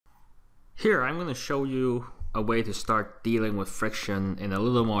Here, I'm going to show you a way to start dealing with friction in a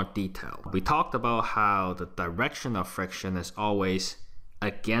little more detail. We talked about how the direction of friction is always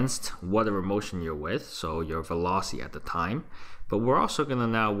against whatever motion you're with, so your velocity at the time. But we're also going to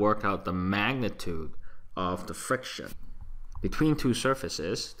now work out the magnitude of the friction. Between two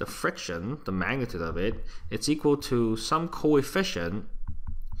surfaces, the friction, the magnitude of it, it's equal to some coefficient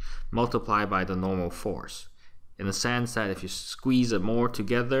multiplied by the normal force. In the sense that if you squeeze it more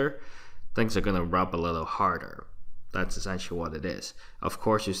together, things are going to rub a little harder. That's essentially what it is. Of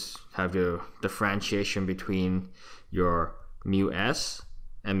course, you have your differentiation between your mu s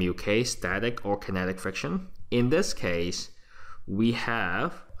and mu k, static or kinetic friction. In this case, we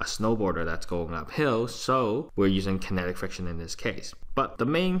have a snowboarder that's going uphill, so we're using kinetic friction in this case. But the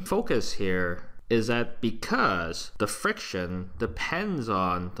main focus here is that because the friction depends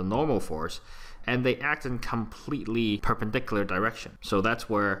on the normal force, and they act in completely perpendicular direction. So that's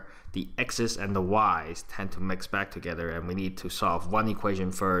where the x's and the y's tend to mix back together, and we need to solve one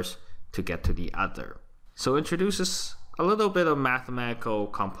equation first to get to the other. So it introduces a little bit of mathematical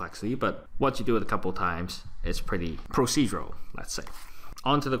complexity, but once you do it a couple times, it's pretty procedural, let's say.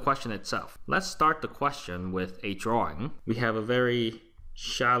 On to the question itself. Let's start the question with a drawing. We have a very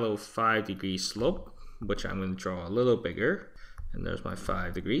shallow 5-degree slope, which I'm going to draw a little bigger. And there's my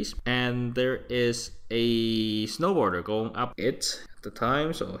 5 degrees. And there is a snowboarder going up it at the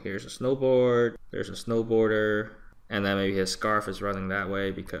time. So here's a snowboard, there's a snowboarder, and then maybe his scarf is running that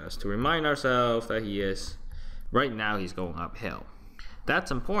way because to remind ourselves that right now he's going uphill.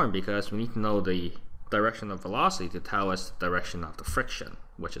 That's important because we need to know the direction of velocity to tell us the direction of the friction,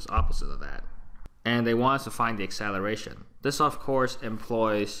 which is opposite of that. And they want us to find the acceleration. This of course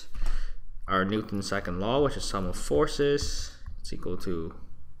employs our Newton's second law, which is sum of forces. It's equal to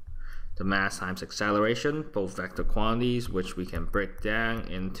the mass times acceleration, both vector quantities, which we can break down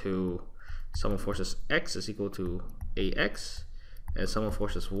into sum of forces x is equal to ax, and sum of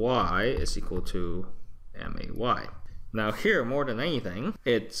forces y is equal to may. Now here, more than anything,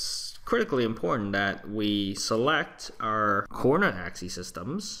 it's critically important that we select our coordinate axis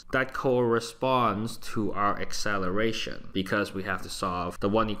systems that corresponds to our acceleration, because we have to solve the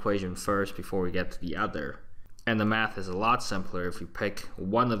one equation first before we get to the other. And the math is a lot simpler if you pick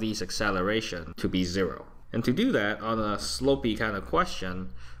one of these acceleration to be 0. And to do that on a slopey kind of question,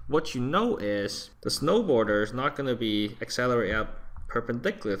 what you know is the snowboarder is not going to be accelerating up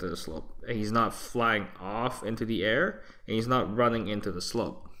perpendicular to the slope. And he's not flying off into the air, and he's not running into the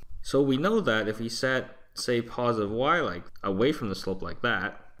slope. So we know that if we set, say, positive y like away from the slope like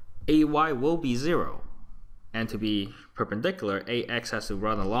that, ay will be 0. And to be perpendicular, ax has to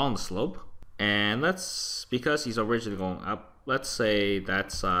run along the slope. And that's because he's originally going up. Let's say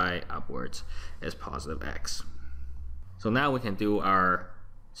that side upwards is positive x. So now we can do our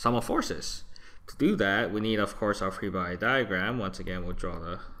sum of forces. To do that, we need, of course, our free body diagram. Once again, we'll draw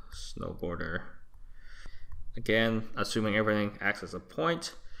the snowboarder. Again, assuming everything acts as a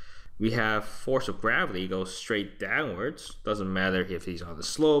point, we have force of gravity goes straight downwards. Doesn't matter if he's on the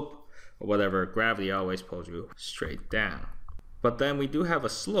slope or whatever, gravity always pulls you straight down. But then we do have a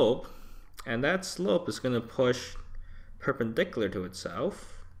slope, and that slope is going to push perpendicular to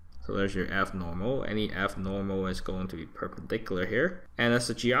itself. So there's your F normal. Any F normal is going to be perpendicular here. And as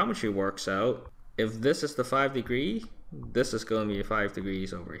the geometry works out, if this is the 5 degree, this is going to be 5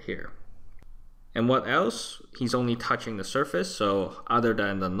 degrees over here. And what else? He's only touching the surface, so other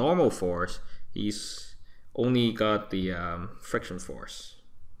than the normal force, he's only got the friction force.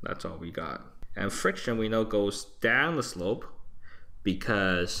 That's all we got. And friction we know goes down the slope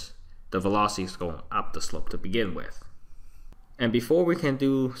because the velocity is going up the slope to begin with. And before we can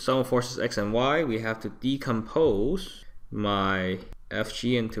do sum of forces x and y, we have to decompose my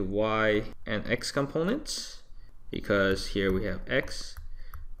fg into y and x components, because here we have x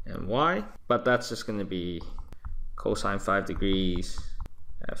and y, but that's just going to be cosine 5 degrees,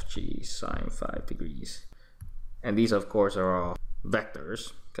 fg sine 5 degrees. And these of course are all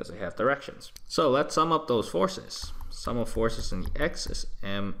vectors because they have directions. So let's sum up those forces. Sum of forces in the x is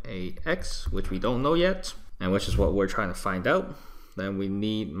max, which we don't know yet, and which is what we're trying to find out. Then we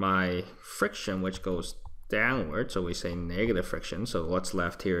need my friction, which goes downward, so we say negative friction, so what's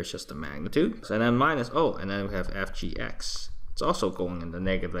left here is just the magnitude. And then minus, and then we have fgx. It's also going in the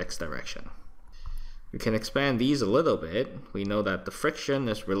negative x direction. We can expand these a little bit. We know that the friction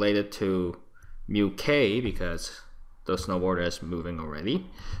is related to mu k because the snowboarder is moving already,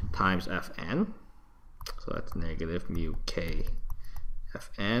 times fn. So that's negative mu k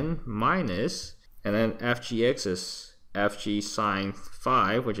fn minus, and then fgx is fg sine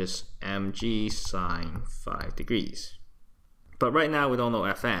 5, which is mg sine 5 degrees. But right now we don't know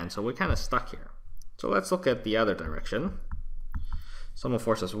Fn, so we're kind of stuck here. So let's look at the other direction. Sum of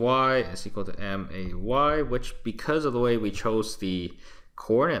forces y is equal to MAY, which, because of the way we chose the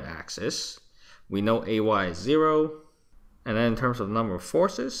coordinate axis, we know AY is 0. And then in terms of number of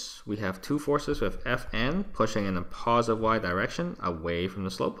forces, we have two forces with Fn pushing in a positive y direction away from the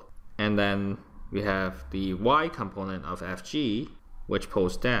slope. And then we have the y component of Fg, which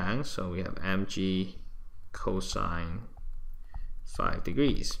pulls down, so we have mg cosine 5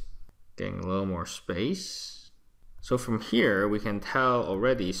 degrees. Getting a little more space. So from here, we can tell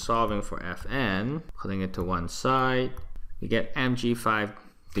already, solving for Fn, putting it to one side, we get mg 5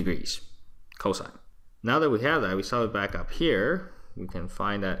 degrees cosine. Now that we have that, we solve it back up here. We can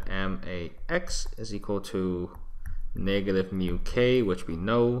find that max is equal to negative mu k, which we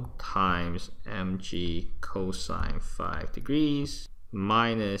know, times mg cosine 5 degrees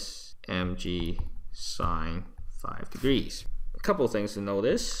minus mg sine 5 degrees. A couple of things to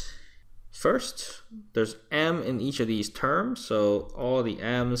notice. First, there's m in each of these terms, so all the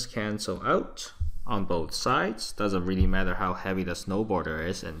m's cancel out on both sides. Doesn't really matter how heavy the snowboarder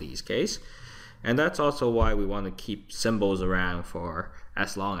is in these cases. And that's also why we want to keep symbols around for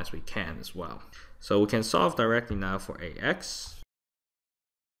as long as we can as well. So we can solve directly now for ax.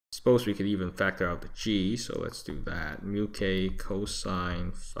 Suppose we could even factor out the g, so let's do that. Mu k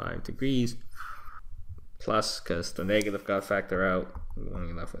cosine 5 degrees plus, because the negative got factored out, we're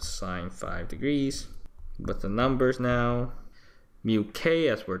only left with sine 5 degrees. With the numbers now, mu k,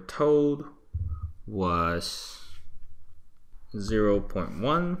 as we're told, was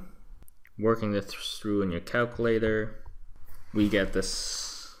 0.1. Working this through in your calculator, we get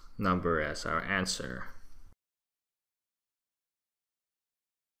this number as our answer.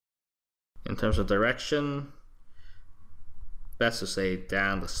 In terms of direction, best to say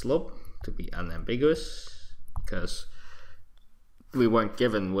down the slope to be unambiguous, because we weren't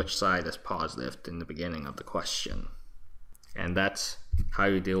given which side is positive in the beginning of the question. And that's how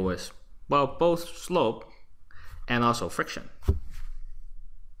you deal with, well, both slope and also friction.